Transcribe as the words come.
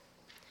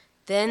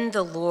Then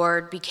the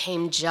Lord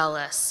became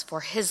jealous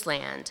for his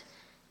land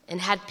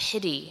and had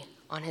pity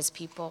on his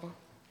people.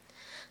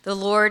 The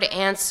Lord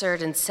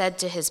answered and said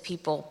to his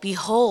people,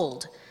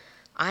 "Behold,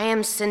 I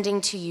am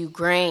sending to you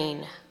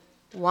grain,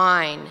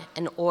 wine,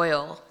 and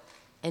oil,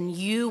 and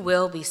you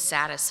will be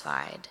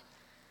satisfied.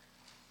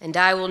 And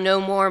I will no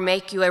more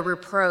make you a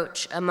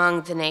reproach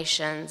among the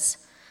nations.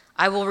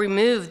 I will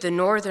remove the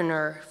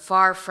northerner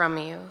far from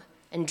you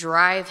and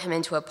drive him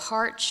into a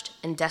parched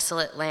and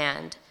desolate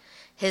land,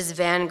 his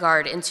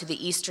vanguard into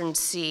the eastern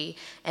sea,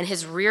 and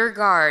his rear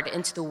guard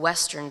into the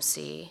western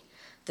sea.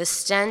 The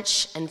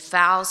stench and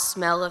foul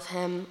smell of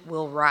him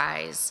will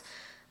rise,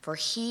 for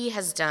he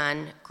has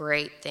done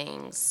great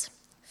things.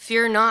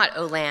 Fear not,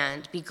 O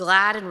land, be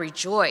glad and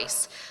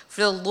rejoice,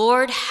 for the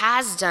Lord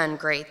has done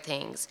great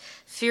things.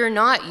 Fear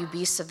not, you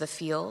beasts of the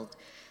field,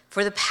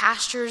 for the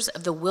pastures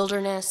of the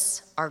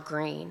wilderness are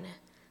green.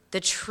 The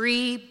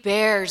tree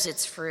bears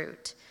its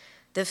fruit.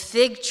 The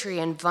fig tree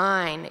and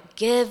vine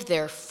give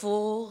their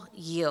full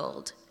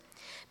yield.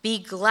 Be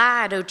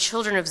glad, O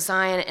children of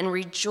Zion, and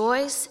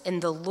rejoice in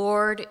the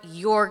Lord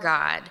your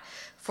God,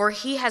 for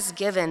he has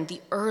given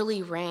the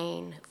early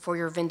rain for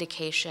your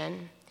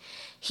vindication.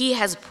 He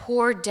has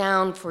poured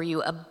down for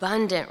you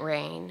abundant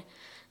rain,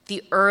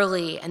 the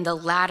early and the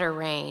latter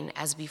rain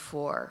as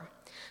before.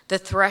 The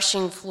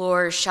threshing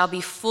floors shall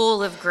be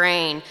full of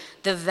grain,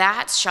 the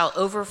vats shall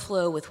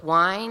overflow with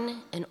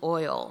wine and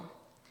oil.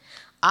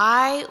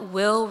 I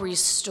will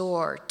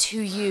restore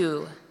to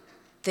you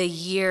the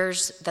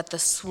years that the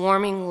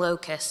swarming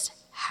locust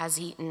has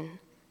eaten,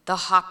 the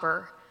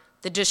hopper,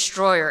 the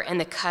destroyer,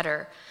 and the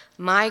cutter,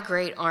 my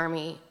great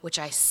army which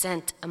I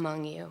sent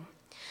among you.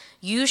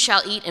 You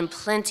shall eat in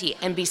plenty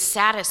and be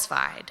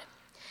satisfied,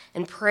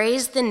 and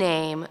praise the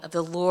name of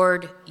the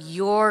Lord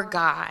your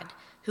God,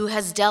 who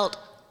has dealt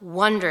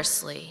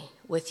wondrously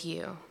with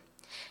you.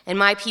 And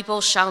my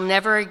people shall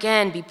never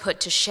again be put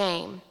to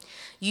shame.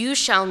 You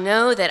shall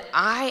know that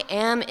I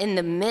am in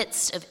the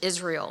midst of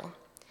Israel,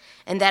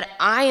 and that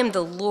I am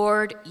the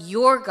Lord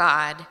your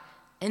God,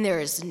 and there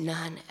is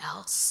none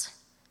else.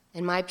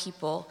 And my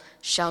people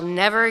shall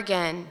never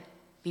again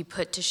be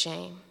put to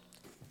shame."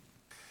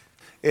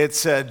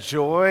 It's a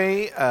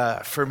joy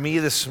for me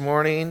this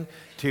morning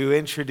to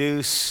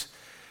introduce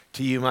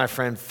to you my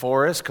friend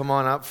Forrest. Come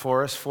on up,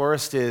 Forrest.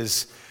 Forrest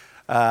is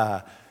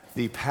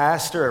the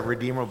pastor at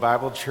Redeemer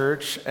Bible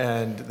Church,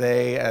 and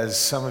they, as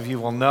some of you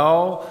will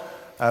know,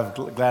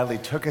 gladly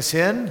took us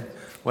in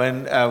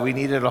when we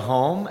needed a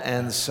home.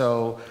 And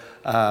so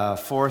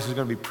Forrest is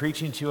going to be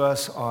preaching to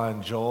us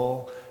on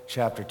Joel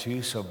chapter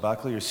 2, so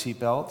buckle your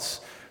seatbelts.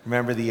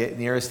 Remember, the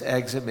nearest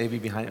exit may be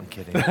behind. I'm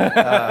kidding.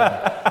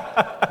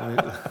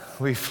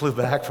 We flew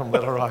back from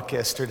Little Rock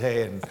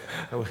yesterday, and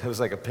it was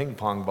like a ping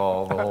pong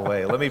ball the whole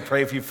way. Let me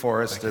pray for you,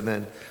 Forrest, and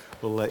then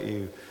we'll let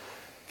you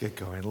get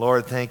going.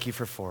 Lord, thank you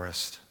for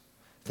Forrest.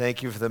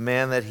 Thank you for the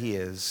man that he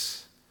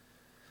is.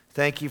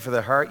 Thank you for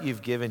the heart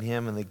you've given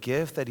him and the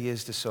gift that he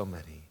is to so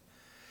many.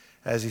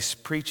 As he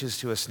preaches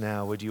to us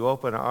now, would you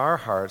open our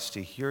hearts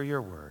to hear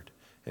your word?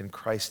 In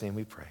Christ's name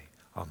we pray.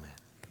 Amen.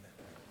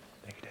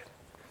 Thank you, Dad.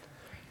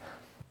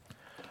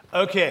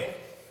 Okay.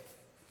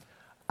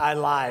 I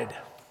lied.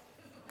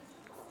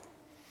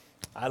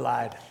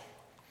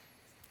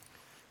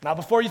 Now,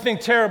 before you think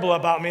terrible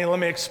about me, let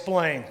me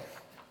explain.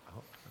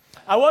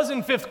 I was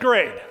in fifth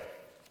grade,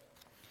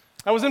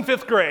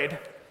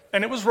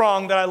 and it was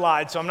wrong that I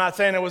lied, so I'm not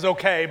saying it was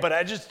okay, but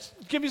I just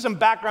give you some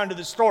background to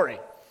the story.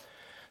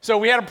 So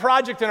we had a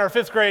project in our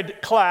fifth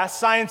grade class.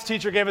 Science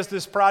teacher gave us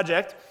this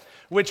project,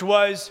 which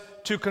was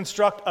to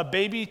construct a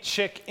baby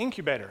chick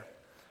incubator.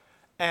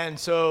 And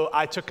so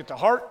I took it to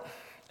heart,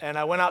 and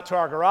I went out to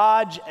our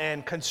garage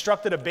and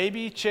constructed a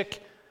baby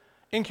chick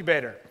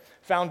incubator.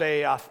 Found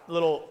a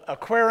little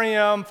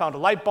aquarium, found a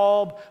light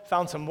bulb,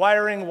 found some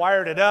wiring,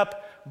 wired it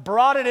up,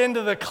 brought it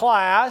into the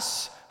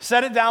class,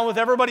 set it down with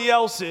everybody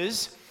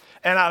else's,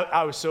 and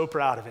I was so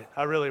proud of it.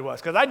 I really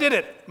was, because I did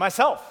it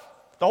myself,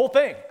 the whole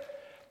thing.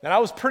 And I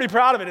was pretty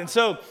proud of it. And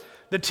so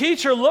the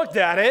teacher looked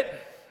at it,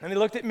 and he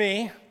looked at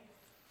me.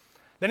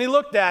 Then he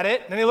looked at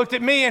it, and he looked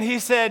at me, and he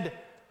said,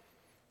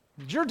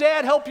 "Did your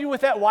dad help you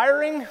with that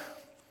wiring?"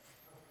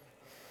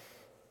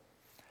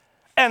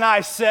 And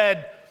I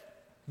said,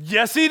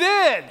 "Yes, he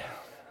did."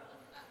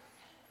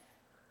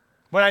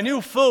 When I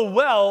knew full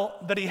well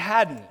that he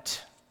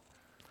hadn't.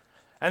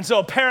 And so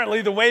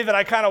apparently the way that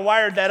I kind of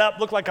wired that up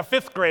looked like a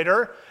fifth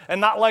grader and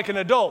not like an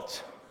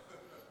adult.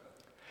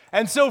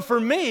 And so for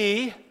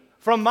me,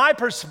 from my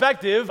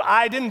perspective,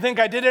 I didn't think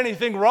I did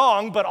anything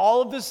wrong, but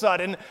all of a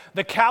sudden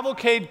the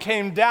cavalcade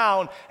came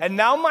down, and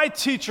now my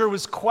teacher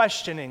was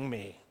questioning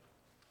me.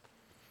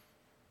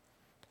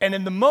 And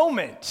in the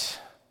moment,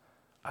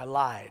 I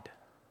lied.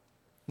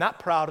 Not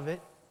proud of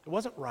it. It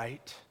wasn't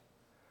right,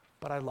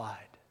 but I lied.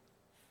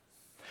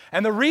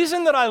 And the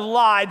reason that I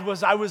lied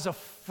was I was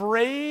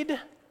afraid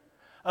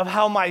of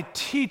how my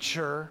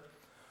teacher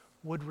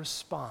would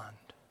respond.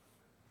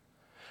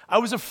 I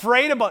was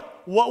afraid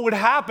about what would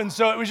happen,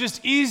 so it was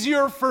just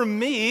easier for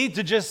me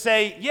to just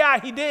say, "Yeah,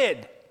 he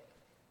did."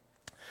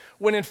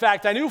 when in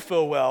fact I knew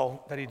full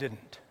well that he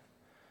didn't.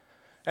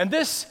 And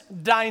this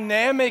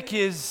dynamic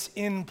is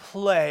in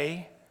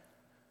play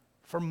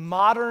for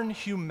modern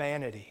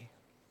humanity.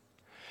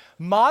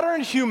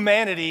 Modern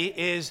humanity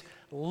is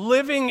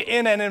living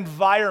in an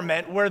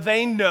environment where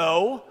they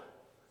know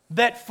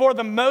that for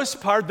the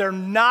most part they're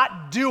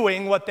not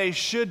doing what they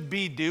should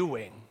be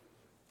doing.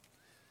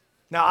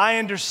 Now, I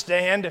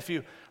understand if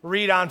you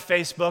read on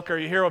Facebook or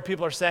you hear what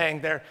people are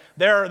saying,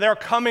 they're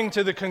coming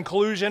to the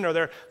conclusion, or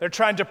they're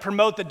trying to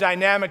promote the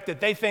dynamic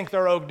that they think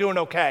they're doing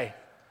okay.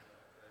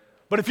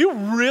 But if you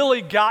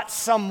really got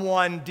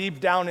someone deep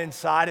down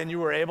inside and you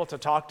were able to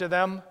talk to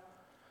them,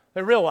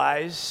 they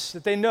realize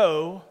that they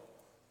know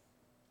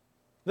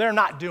they're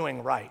not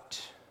doing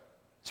right.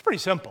 It's pretty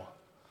simple.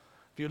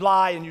 If you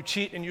lie and you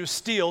cheat and you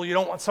steal, you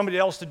don't want somebody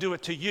else to do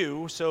it to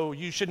you, so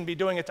you shouldn't be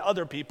doing it to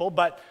other people,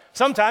 but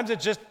sometimes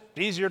it's just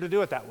easier to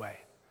do it that way.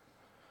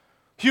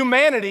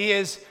 Humanity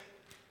is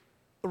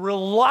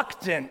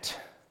reluctant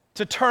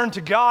to turn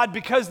to God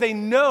because they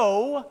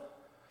know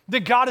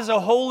that God is a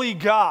holy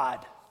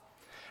God.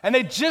 And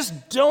they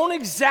just don't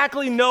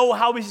exactly know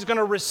how he's going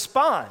to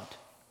respond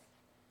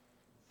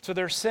to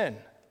their sin.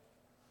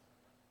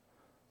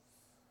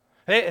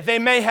 They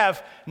may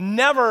have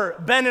never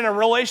been in a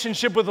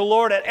relationship with the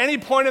Lord at any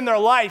point in their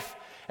life,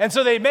 and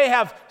so they may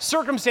have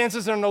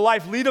circumstances in their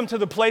life lead them to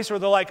the place where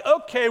they're like,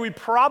 okay, we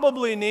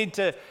probably need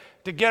to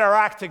get our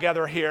act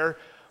together here,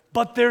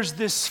 but there's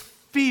this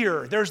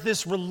fear, there's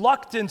this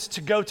reluctance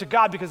to go to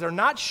God because they're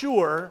not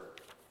sure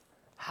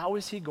how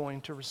is he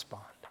going to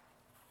respond.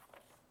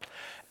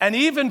 And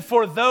even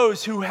for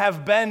those who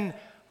have been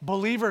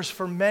believers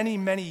for many,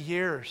 many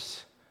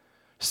years,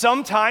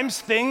 sometimes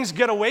things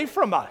get away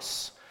from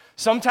us.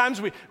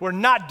 Sometimes we're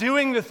not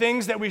doing the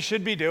things that we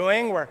should be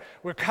doing.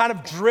 We're kind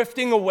of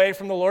drifting away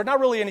from the Lord. Not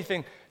really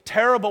anything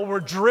terrible. We're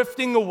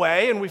drifting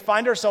away, and we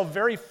find ourselves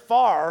very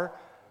far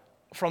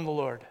from the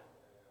Lord.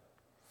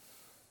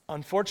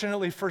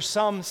 Unfortunately for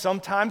some,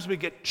 sometimes we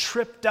get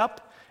tripped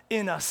up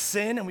in a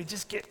sin, and we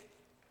just get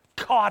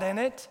caught in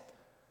it,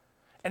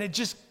 and it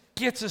just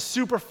gets us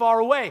super far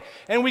away.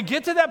 And we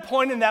get to that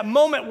point in that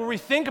moment where we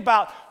think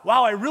about,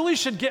 wow, I really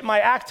should get my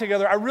act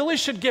together. I really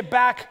should get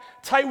back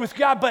tight with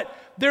God. But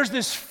there's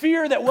this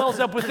fear that wells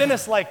up within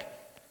us like,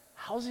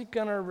 how's he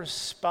going to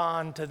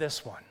respond to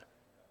this one?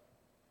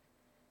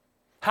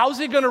 How's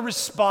he going to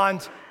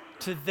respond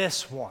to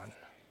this one?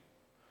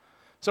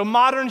 So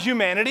modern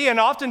humanity, and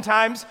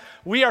oftentimes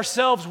we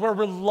ourselves, we're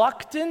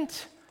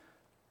reluctant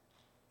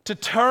to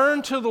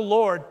turn to the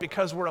Lord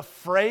because we're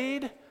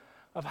afraid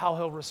of how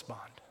he'll respond.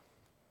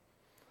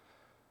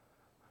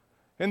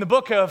 In the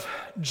book of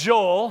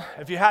Joel,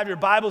 if you have your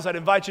Bibles, I'd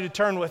invite you to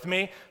turn with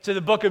me to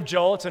the book of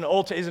Joel.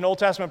 He's an Old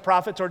Testament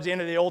prophet towards the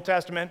end of the Old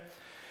Testament.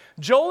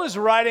 Joel is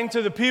writing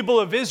to the people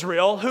of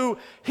Israel who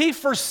he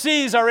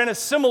foresees are in a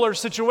similar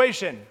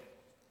situation.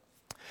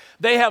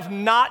 They have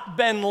not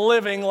been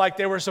living like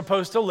they were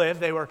supposed to live.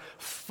 They were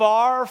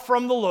far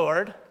from the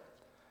Lord.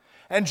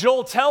 And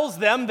Joel tells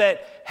them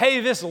that,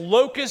 hey, this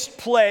locust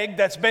plague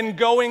that's been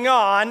going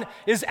on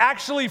is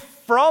actually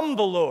from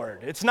the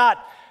Lord.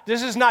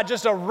 This is not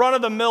just a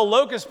run-of-the-mill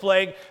locust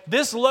plague.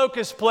 This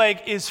locust plague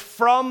is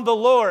from the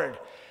Lord.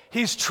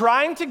 He's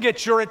trying to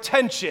get your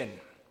attention.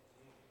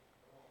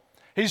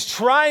 He's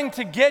trying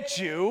to get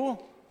you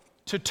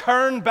to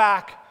turn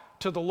back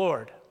to the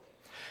Lord.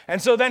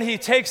 And so then he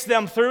takes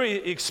them through, he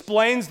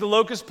explains the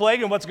locust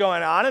plague and what's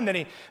going on, and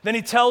then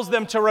he tells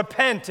them to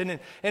repent. And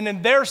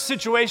in their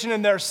situation,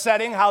 in their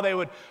setting, how they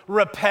would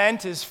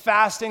repent is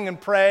fasting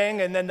and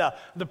praying, and then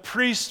the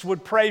priest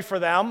would pray for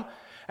them.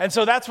 And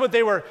so that's what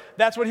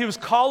he was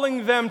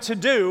calling them to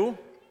do.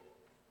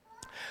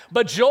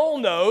 But Joel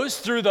knows,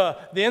 through the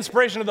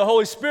inspiration of the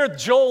Holy Spirit,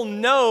 Joel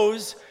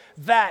knows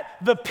that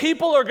the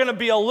people are going to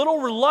be a little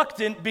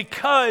reluctant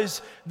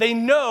because they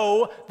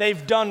know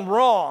they've done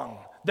wrong.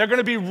 They're going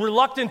to be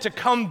reluctant to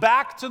come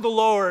back to the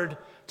Lord,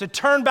 to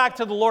turn back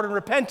to the Lord in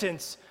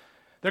repentance.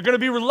 They're going to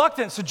be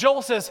reluctant. So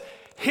Joel says,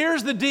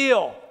 here's the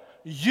deal.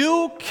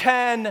 You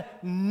can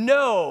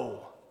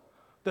know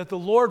that the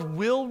Lord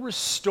will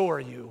restore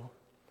you.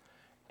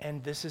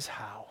 And this is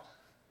how.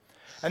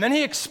 And then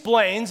he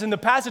explains, in the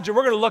passage that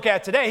we're going to look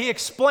at today, he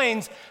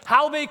explains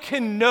how they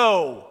can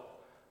know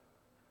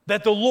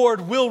that the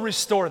Lord will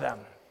restore them.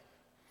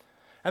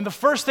 And the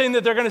first thing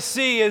that they're going to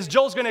see is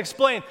Joel's going to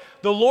explain,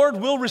 the Lord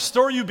will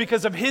restore you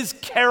because of his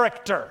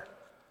character.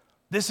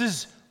 This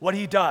is what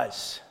he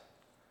does.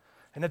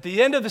 And at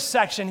the end of the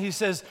section, he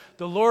says,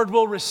 the Lord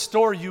will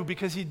restore you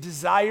because he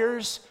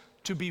desires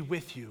to be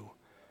with you.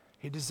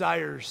 He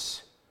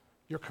desires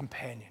your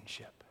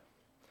companionship.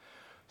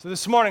 So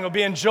this morning we'll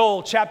be in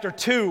Joel chapter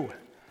 2,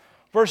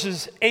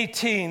 verses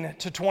 18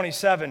 to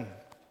 27.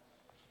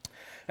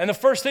 And the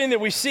first thing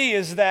that we see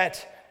is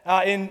that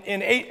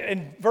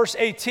in verse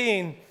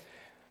 18,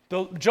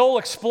 Joel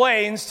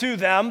explains to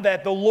them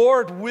that the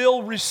Lord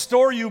will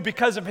restore you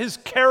because of his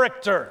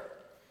character.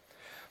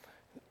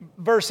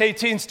 Verse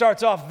 18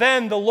 starts off,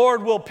 then the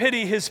Lord will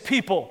pity his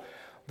people,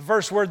 The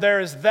first word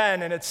there is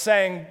then, and it's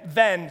saying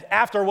then,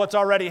 after what's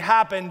already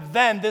happened,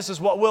 then this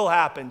is what will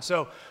happen.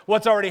 So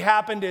what's already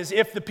happened is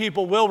if the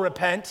people will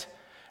repent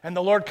and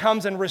the Lord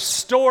comes and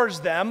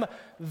restores them,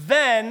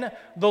 then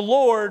the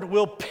Lord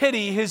will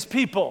pity his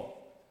people.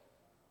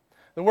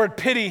 The word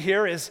pity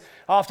here is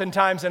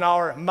oftentimes in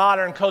our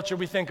modern culture,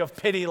 we think of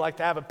pity like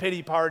to have a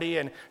pity party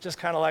and just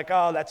kind of like,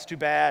 oh, that's too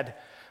bad.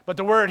 But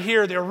the word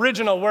here, the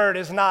original word,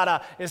 is not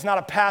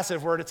a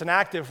passive word, it's an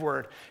active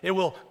word. It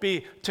will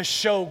be to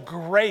show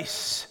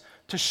grace,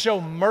 to show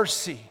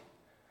mercy.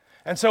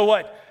 And so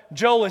what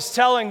Joel is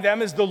telling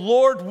them is the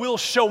Lord will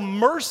show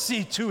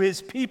mercy to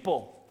his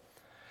people.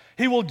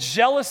 He will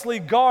jealously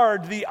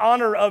guard the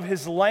honor of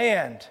his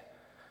land.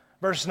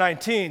 Verse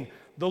 19,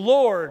 the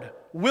Lord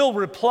will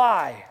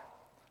reply,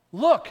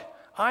 look,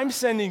 I'm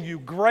sending you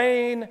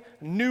grain,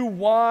 new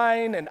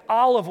wine, and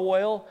olive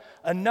oil,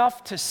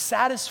 enough to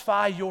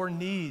satisfy your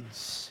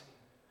needs.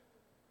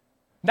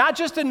 Not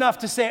just enough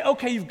to say,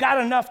 okay, you've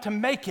got enough to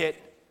make it.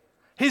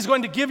 He's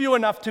going to give you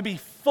enough to be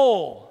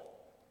full,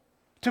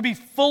 to be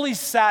fully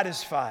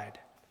satisfied.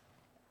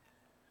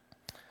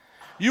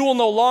 You will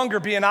no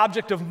longer be an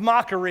object of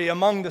mockery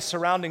among the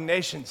surrounding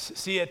nations.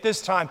 See, at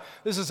this time,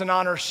 this is an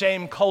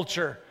honor-shame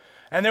culture.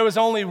 And there was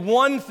only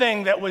one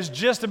thing that was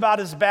just about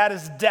as bad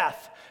as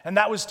death, and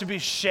that was to be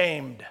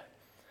shamed.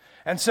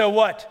 And so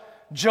what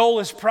Joel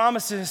is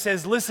promising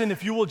says, listen,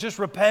 if you will just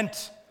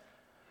repent,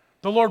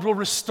 the Lord will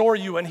restore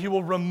you and he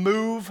will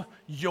remove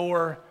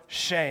your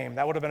shame.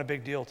 That would have been a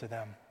big deal to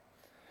them.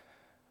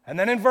 And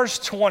then in verse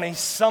 20,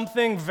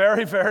 something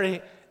very,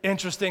 very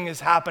interesting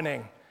is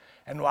happening.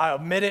 And I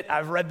admit it,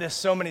 I've read this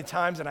so many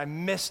times and I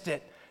missed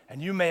it,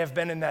 and you may have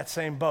been in that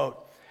same boat.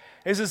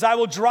 It says, I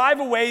will drive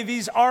away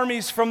these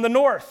armies from the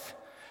north,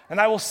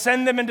 and I will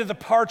send them into the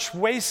parched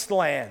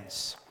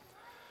wastelands.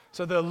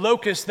 So the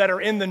locusts that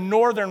are in the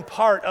northern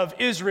part of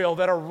Israel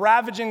that are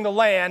ravaging the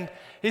land,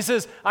 he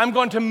says, I'm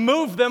going to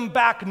move them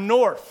back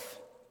north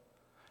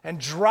and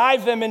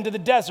drive them into the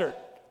desert.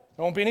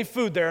 There won't be any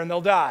food there and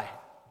they'll die.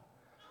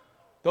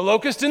 The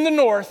locusts in the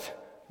north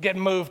get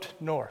moved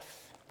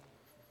north.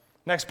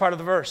 Next part of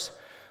the verse.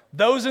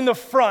 Those in the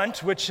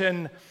front, which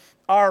in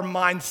our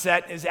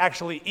mindset is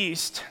actually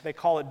east. They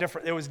call it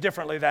different. It was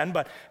differently then,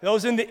 but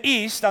those in the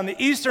east, on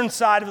the eastern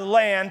side of the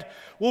land,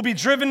 will be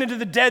driven into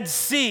the Dead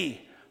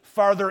Sea,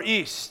 farther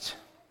east.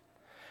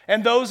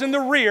 And those in the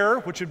rear,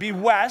 which would be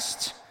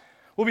west,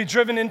 will be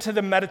driven into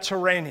the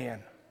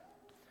Mediterranean.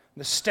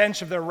 The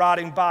stench of their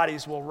rotting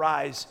bodies will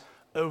rise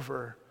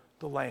over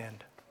the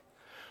land.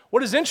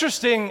 What is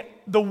interesting,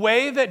 the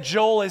way that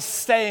Joel is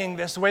saying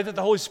this, the way that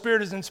the Holy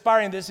Spirit is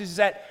inspiring this, is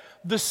that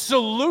the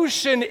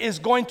solution is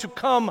going to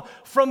come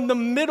from the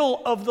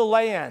middle of the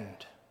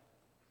land.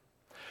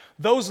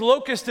 Those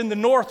locusts in the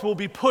north will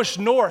be pushed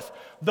north.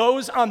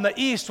 Those on the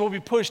east will be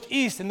pushed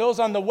east, and those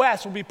on the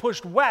west will be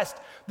pushed west.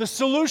 The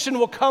solution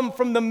will come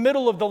from the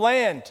middle of the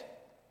land.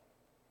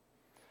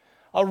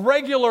 A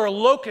regular old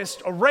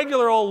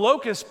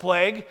locust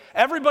plague,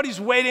 everybody's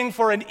waiting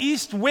for an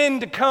east wind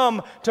to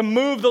come to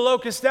move the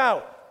locust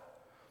out.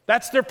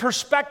 That's their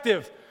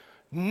perspective.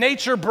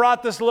 Nature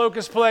brought this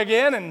locust plague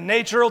in, and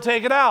nature will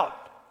take it out.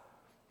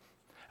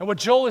 And what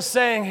Joel is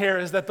saying here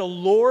is that the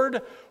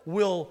Lord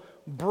will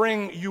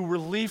bring you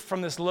relief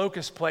from this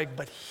locust plague,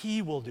 but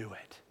he will do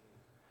it.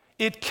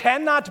 It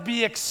cannot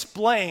be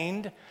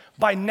explained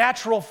by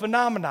natural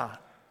phenomena,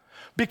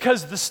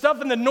 because the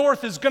stuff in the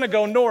north is going to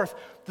go north,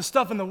 the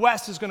stuff in the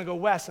west is going to go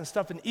west, and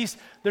stuff in the east.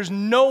 There's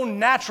no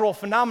natural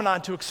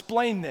phenomenon to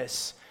explain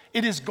this.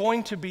 It is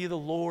going to be the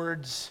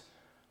Lord's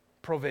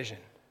provision.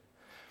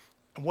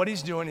 And what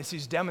he's doing is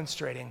he's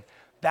demonstrating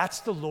that's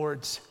the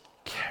Lord's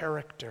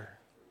character.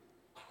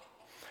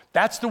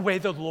 That's the way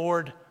the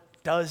Lord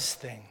does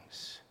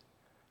things.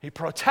 He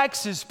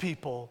protects his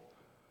people.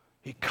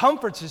 He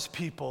comforts his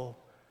people.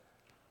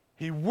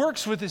 He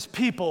works with his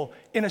people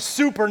in a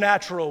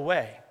supernatural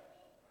way.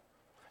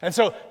 And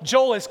so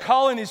Joel is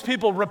calling these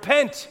people,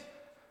 repent,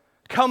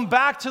 come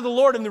back to the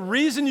Lord. And the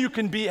reason you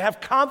can have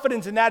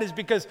confidence in that is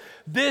because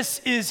this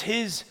is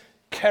his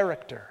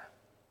character.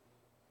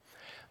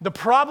 The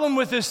problem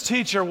with this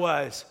teacher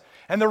was,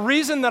 and the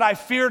reason that I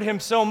feared him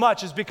so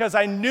much is because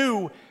I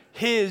knew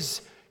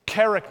his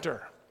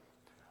character.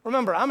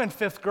 Remember, I'm in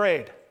 5th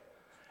grade,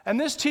 and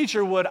this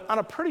teacher would, on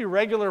a pretty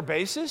regular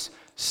basis,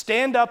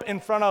 stand up in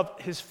front of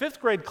his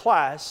 5th grade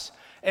class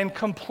and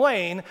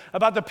complain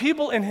about the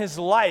people in his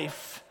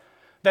life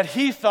that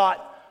he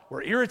thought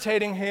were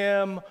irritating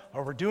him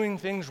or were doing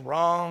things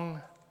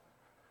wrong.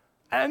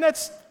 And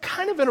that's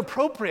kind of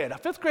inappropriate. A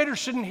 5th grader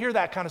shouldn't hear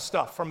that kind of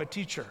stuff from a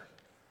teacher.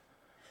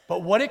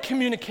 But what it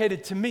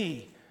communicated to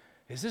me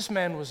is this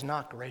man was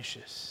not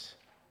gracious.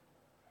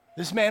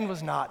 This man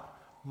was not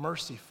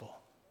merciful.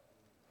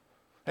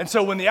 And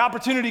so when the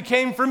opportunity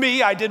came for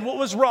me, I did what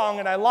was wrong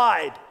and I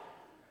lied.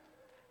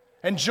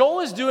 And Joel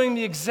is doing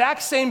the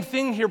exact same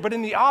thing here, but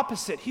in the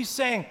opposite. He's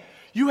saying,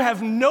 you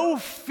have no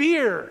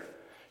fear.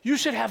 You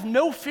should have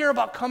no fear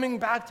about coming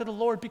back to the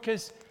Lord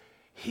because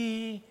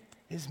he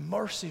is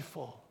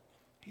merciful.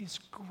 He's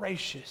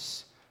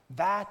gracious.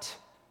 That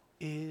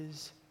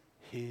is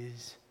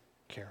his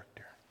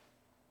character.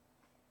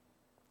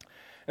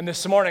 And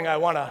this morning, I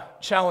want to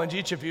challenge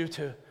each of you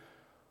to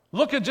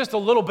look at just a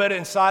little bit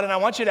inside, and I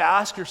want you to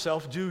ask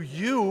yourself, do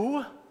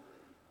you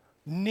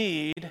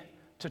need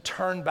to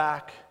turn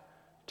back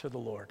to the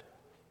Lord?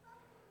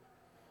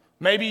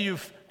 Maybe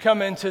you've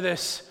come into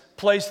this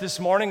place this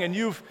morning and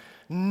you've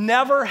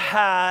never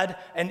had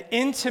an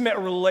intimate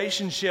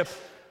relationship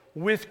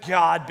with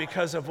God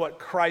because of what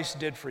Christ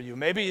did for you.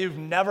 Maybe you've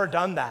never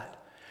done that.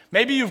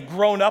 Maybe you've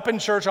grown up in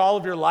church all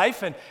of your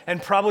life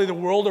and probably the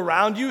world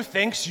around you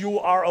thinks you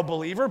are a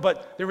believer,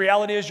 but the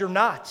reality is you're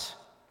not.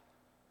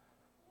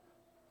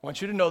 I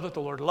want you to know that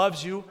the Lord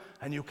loves you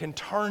and you can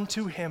turn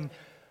to him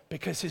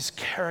because his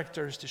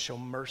character is to show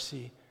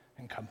mercy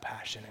and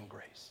compassion and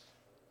grace.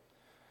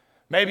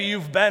 Maybe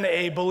you've been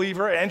a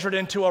believer, entered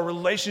into a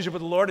relationship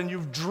with the Lord, and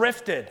you've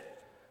drifted.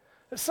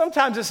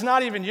 Sometimes it's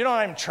not even, you're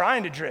not even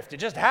trying to drift. It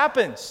just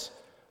happens.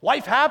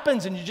 Life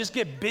happens, and you just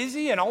get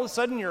busy, and all of a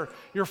sudden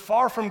you're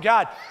far from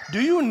God. Do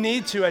you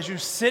need to, as you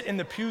sit in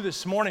the pew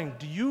this morning,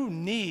 do you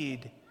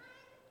need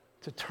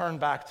to turn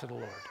back to the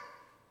Lord?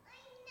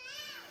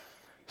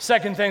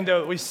 Second thing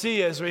that we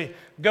see as we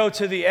go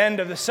to the end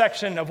of the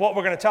section of what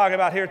we're going to talk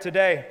about here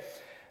today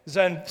is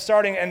then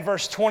starting in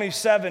verse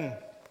 25,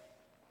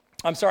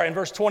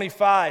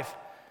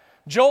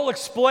 Joel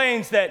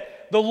explains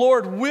that the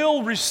Lord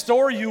will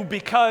restore you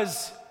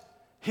because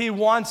he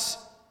wants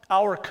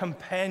our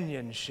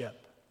companionship.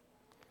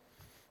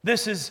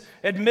 This is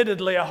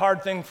admittedly a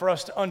hard thing for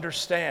us to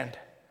understand,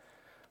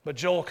 but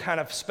Joel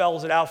kind of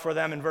spells it out for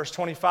them in verse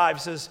 25.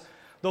 He says,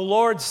 the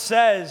Lord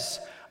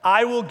says,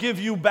 I will give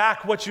you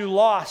back what you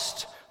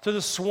lost to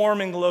the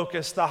swarming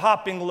locust, the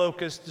hopping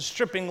locust, the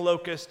stripping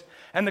locust,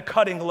 and the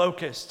cutting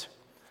locust.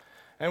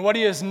 And what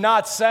he is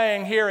not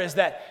saying here is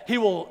that he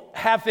will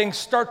have things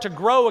start to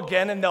grow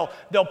again and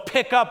they'll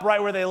pick up right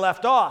where they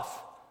left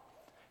off.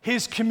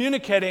 He's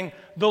communicating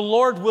the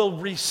Lord will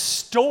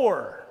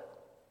restore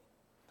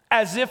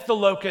as if the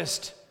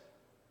locust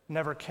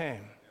never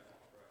came.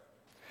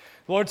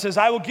 The Lord says,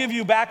 I will give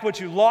you back what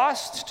you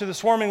lost to the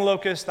swarming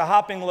locust, the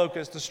hopping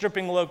locust, the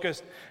stripping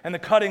locust, and the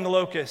cutting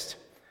locust.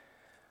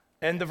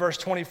 End of verse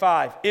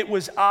 25. It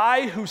was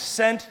I who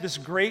sent this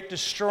great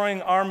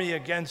destroying army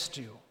against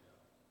you.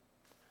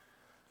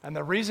 And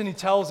the reason he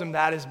tells him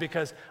that is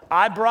because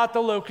I brought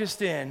the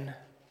locust in,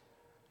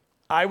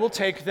 I will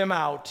take them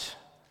out,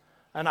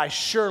 and I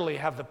surely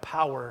have the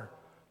power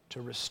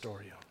to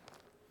restore you.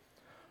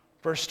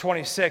 Verse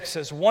 26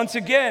 says, once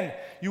again,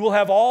 you will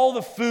have all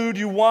the food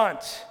you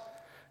want,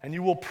 and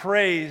you will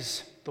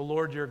praise the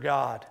Lord your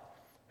God,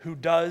 who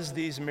does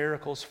these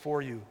miracles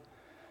for you.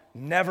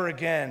 Never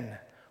again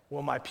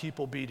will my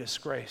people be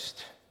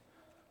disgraced.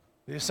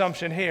 The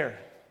assumption here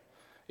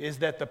is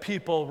that the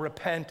people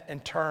repent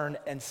and turn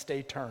and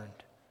stay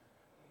turned.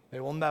 They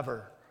will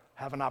never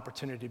have an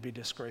opportunity to be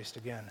disgraced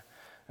again.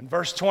 And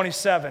verse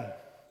 27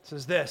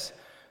 says this,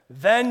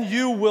 then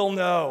you will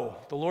know,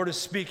 the Lord is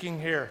speaking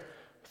here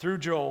through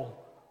Joel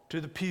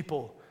to the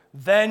people,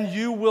 then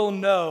you will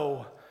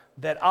know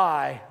that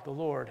I, the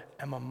Lord,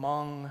 am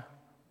among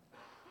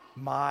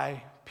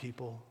my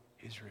people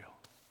Israel.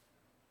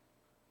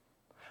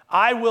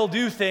 I will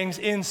do things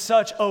in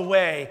such a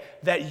way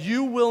that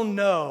you will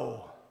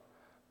know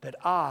that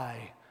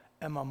I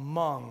am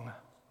among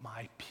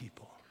my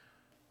people.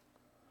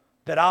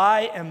 That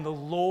I am the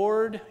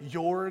Lord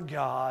your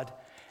God,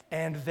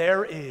 and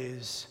there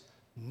is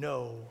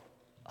no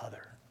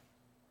other.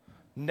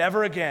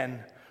 Never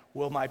again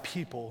will my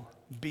people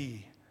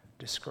be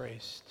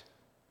disgraced.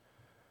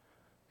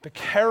 The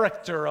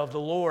character of the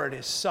Lord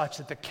is such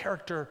that the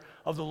character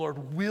of the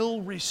Lord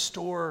will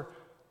restore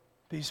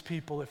these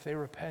people if they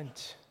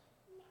repent.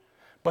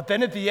 But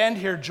then at the end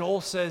here, Joel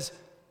says,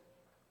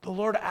 the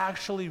Lord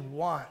actually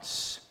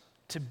wants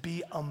to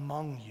be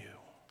among you.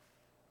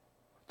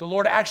 The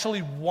Lord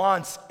actually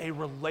wants a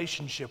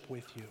relationship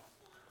with you.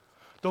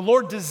 The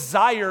Lord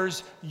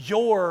desires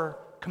your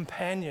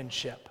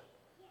companionship.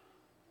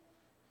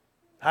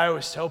 I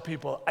always tell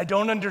people, I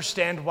don't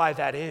understand why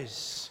that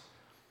is.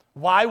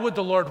 Why would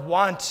the Lord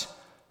want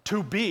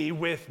to be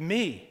with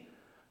me?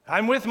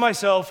 I'm with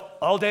myself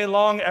all day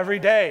long, every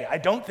day. I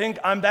don't think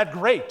I'm that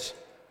great.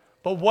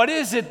 But what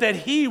is it that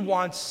he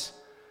wants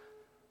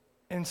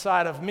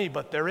inside of me?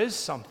 But there is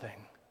something.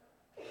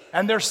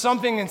 And there's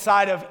something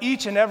inside of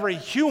each and every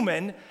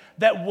human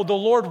that the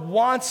Lord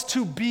wants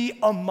to be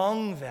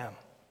among them.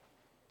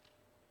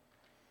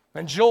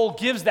 And Joel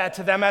gives that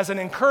to them as an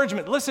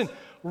encouragement. Listen,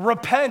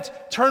 repent,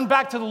 turn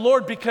back to the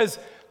Lord because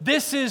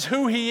this is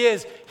who he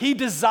is. He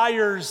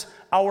desires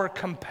our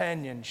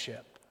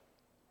companionship.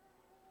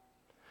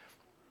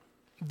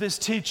 This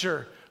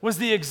teacher was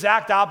the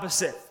exact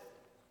opposite.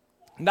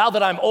 Now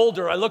that I'm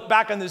older, I look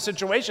back on this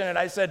situation and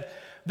I said,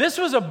 this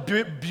was a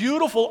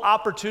beautiful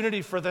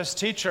opportunity for this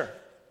teacher.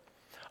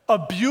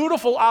 A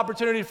beautiful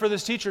opportunity for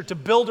this teacher to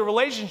build a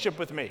relationship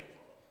with me.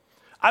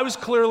 I was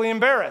clearly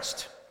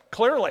embarrassed.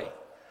 Clearly.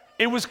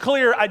 It was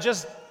clear I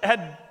just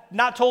had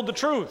not told the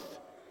truth.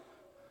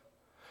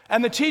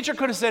 And the teacher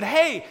could have said,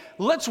 hey,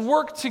 let's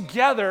work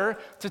together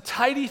to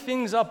tidy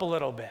things up a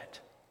little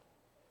bit.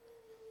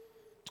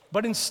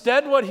 But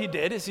instead what he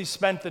did is he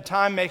spent the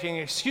time making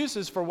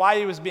excuses for why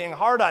he was being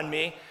hard on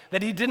me,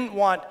 that he didn't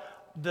want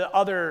the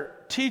other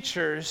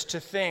teachers to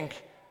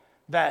think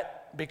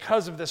that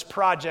because of this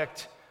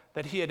project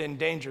that he had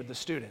endangered the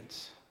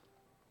students.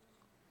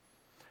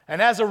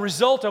 And as a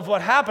result of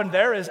what happened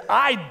there is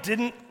I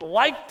didn't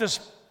like this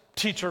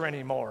teacher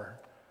anymore.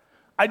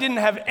 I didn't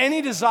have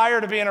any desire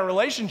to be in a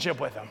relationship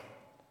with him.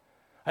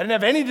 I didn't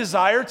have any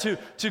desire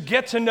to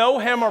get to know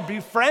him or be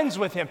friends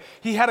with him.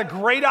 He had a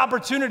great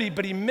opportunity,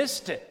 but he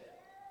missed it.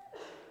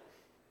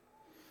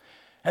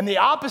 And the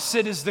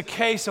opposite is the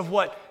case of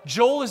what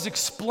Joel is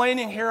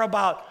explaining here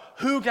about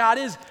who God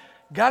is.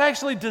 God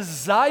actually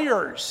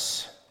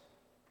desires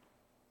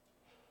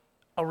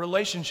a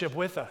relationship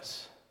with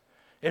us.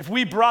 If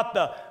we brought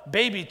the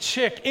baby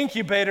chick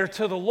incubator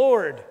to the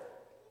Lord,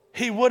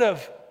 he would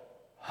have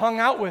hung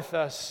out with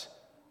us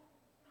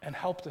and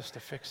helped us to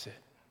fix it.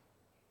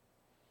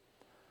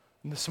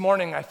 And this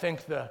morning, I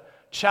think the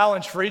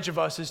challenge for each of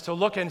us is to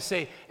look and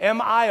say,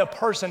 am I a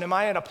person, am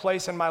I in a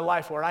place in my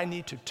life where I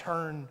need to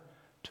turn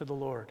to the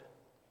Lord?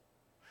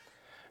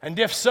 And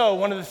if so,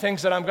 one of the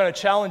things that I'm going to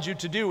challenge you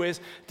to do is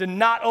to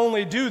not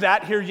only do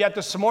that here yet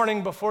this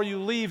morning before you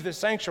leave the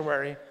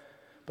sanctuary,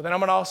 but then I'm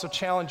going to also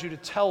challenge you to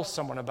tell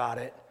someone about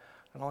it.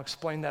 And I'll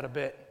explain that a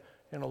bit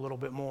in a little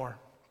bit more.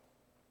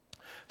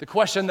 The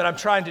question that I'm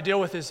trying to deal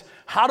with is,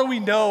 how do we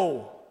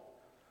know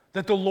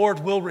that the Lord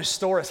will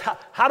restore us?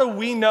 How do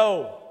we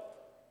know?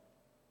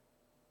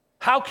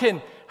 How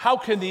can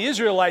the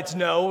Israelites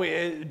know?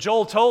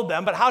 Joel told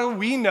them, but how do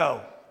we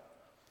know?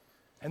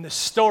 And the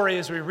story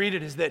as we read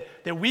it is that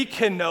we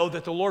can know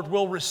that the Lord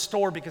will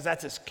restore because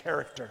that's his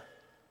character.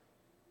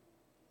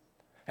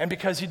 And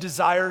because he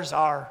desires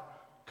our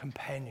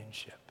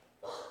companionship.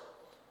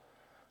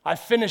 I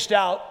finished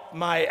out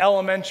my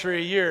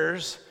elementary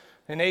years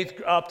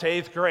up to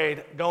 8th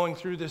grade going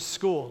through this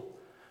school.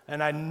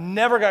 And I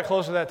never got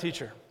close to that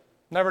teacher.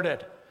 Never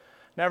did.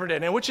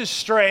 And which is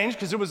strange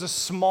because it was a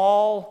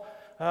small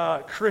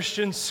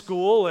Christian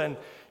school, and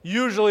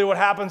usually what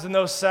happens in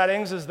those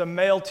settings is the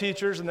male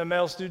teachers and the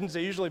male students,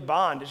 they usually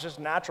bond. It's just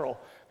natural.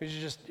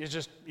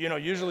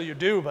 Usually you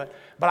do, but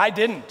I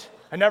didn't.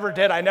 I never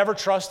did. I never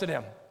trusted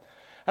him.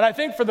 And I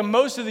think for the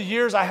most of the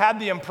years I had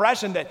the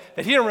impression that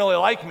he didn't really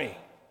like me.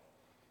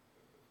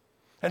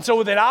 And so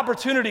when that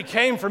opportunity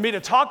came for me to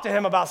talk to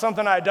him about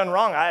something I had done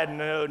wrong, I had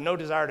no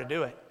desire to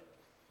do it.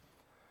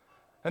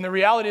 And the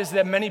reality is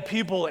that many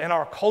people in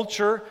our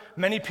culture,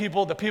 the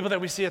people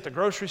that we see at the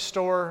grocery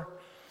store,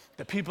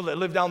 the people that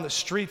live down the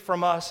street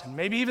from us, and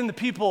maybe even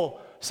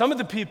some of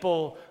the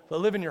people that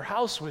live in your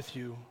house with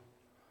you,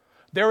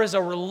 there is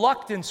a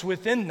reluctance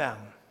within them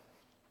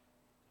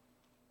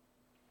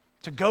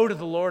to go to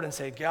the Lord and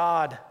say,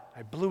 God,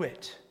 I blew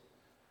it.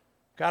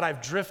 God,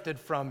 I've drifted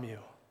from you.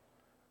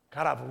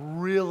 God, I've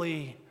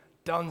really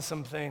done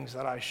some things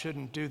that I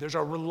shouldn't do. There's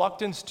a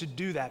reluctance to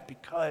do that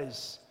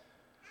because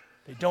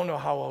they don't know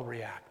how I'll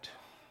react.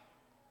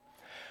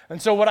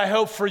 And so what I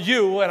hope for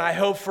you, and I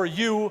hope for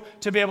you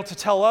to be able to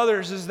tell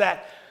others, is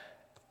that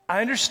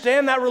I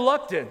understand that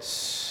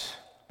reluctance,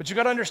 but you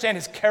got to understand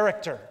his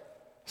character.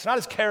 It's not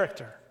his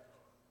character.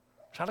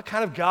 It's not the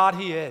kind of God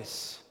he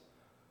is.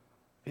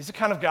 He's the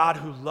kind of God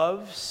who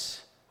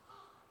loves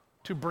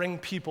to bring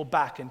people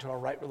back into a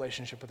right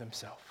relationship with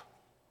himself.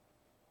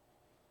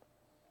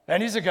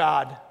 And he's a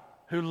God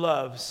who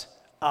loves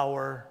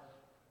our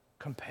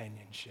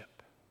companionship.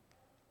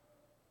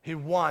 He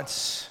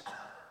wants,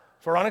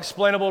 for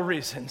unexplainable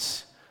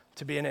reasons,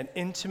 to be in an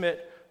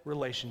intimate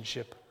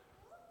relationship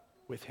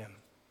with him.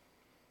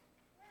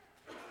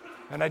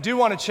 And I do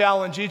want to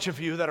challenge each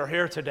of you that are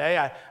here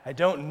today. I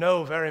don't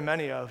know very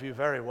many of you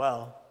very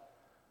well.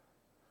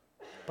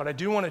 But I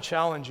do want to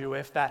challenge you,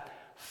 if that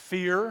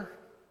fear,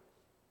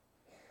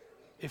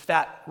 if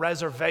that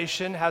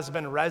reservation has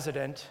been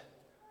resident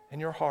in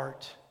your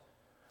heart,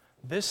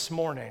 this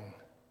morning,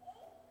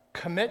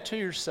 commit to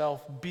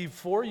yourself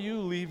before you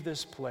leave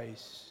this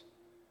place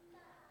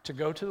to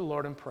go to the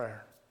Lord in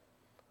prayer,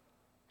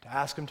 to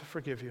ask him to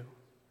forgive you.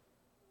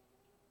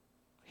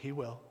 He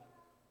will.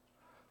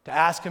 To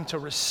ask him to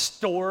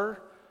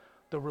restore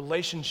the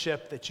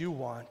relationship that you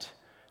want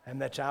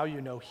and that now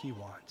you know he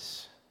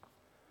wants.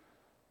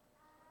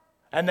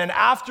 And then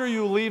after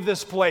you leave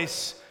this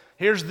place,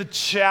 here's the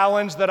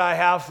challenge that I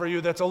have for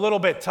you that's a little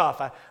bit tough.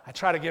 I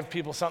try to give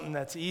people something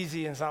that's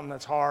easy and something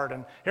that's hard.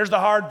 And here's the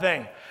hard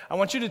thing. I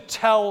want you to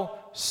tell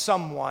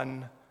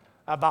someone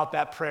about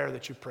that prayer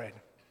that you prayed.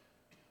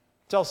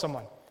 Tell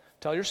someone.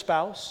 Tell your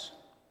spouse.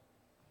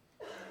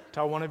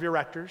 Tell one of your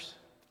rectors.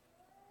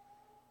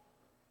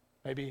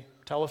 Maybe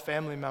tell a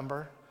family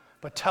member.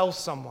 But tell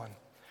someone.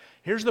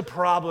 Here's the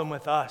problem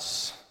with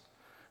us.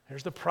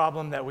 Here's the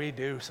problem that we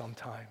do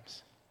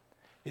sometimes.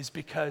 Is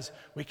because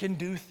we can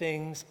do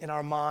things in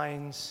our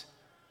minds.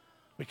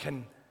 We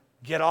can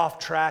get off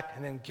track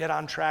and then get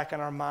on track in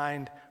our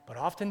mind, but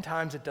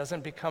oftentimes it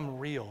doesn't become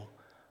real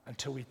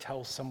until we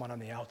tell someone on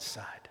the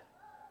outside.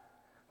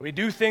 We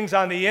do things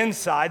on the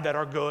inside that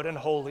are good and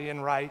holy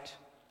and right,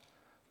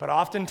 but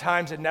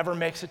oftentimes it never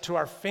makes it to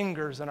our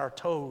fingers and our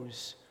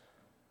toes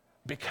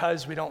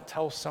because we don't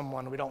tell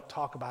someone, we don't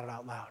talk about it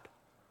out loud.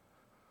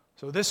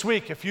 So this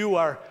week, if you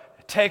are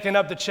taking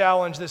up the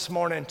challenge this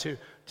morning to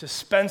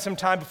spend some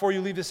time before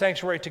you leave the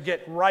sanctuary to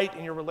get right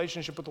in your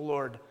relationship with the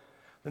Lord,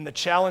 then the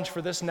challenge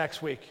for this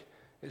next week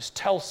is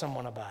tell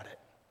someone about it.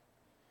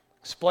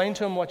 Explain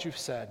to them what you've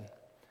said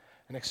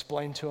and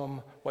explain to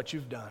them what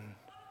you've done.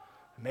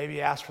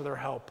 Maybe ask for their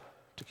help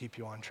to keep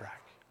you on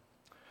track.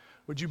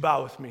 Would you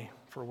bow with me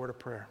for a word of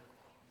prayer?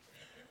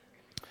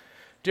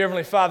 Dear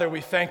Heavenly Father,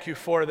 we thank you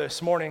for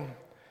this morning.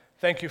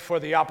 Thank you for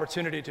the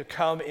opportunity to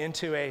come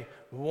into a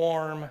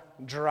warm,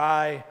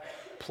 dry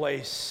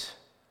place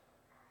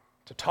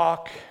to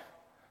talk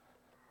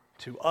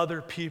to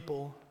other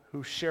people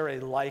who share a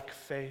like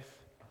faith.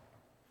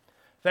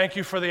 Thank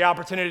you for the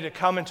opportunity to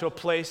come into a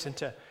place and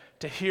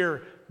to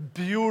hear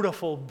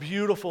beautiful,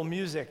 beautiful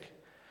music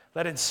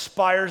that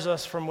inspires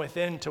us from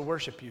within to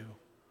worship you.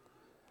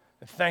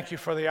 And thank you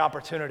for the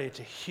opportunity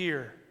to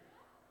hear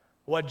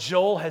what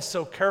Joel has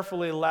so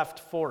carefully left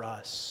for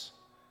us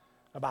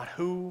about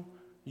who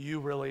you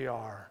really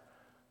are,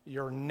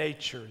 your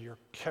nature, your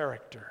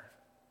character,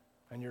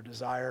 and your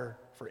desire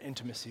for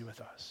intimacy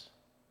with us.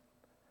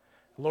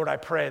 Lord, I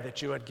pray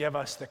that you would give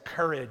us the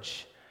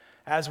courage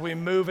as we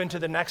move into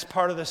the next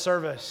part of the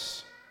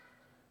service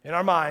in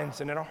our minds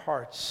and in our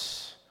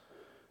hearts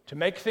to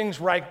make things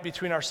right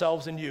between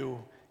ourselves and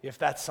you if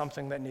that's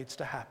something that needs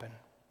to happen.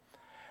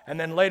 And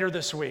then later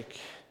this week,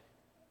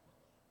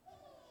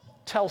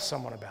 tell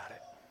someone about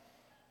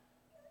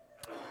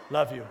it.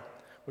 Love you.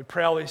 We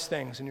pray all these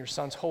things in your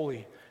Son's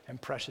holy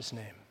and precious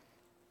name.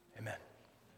 Amen.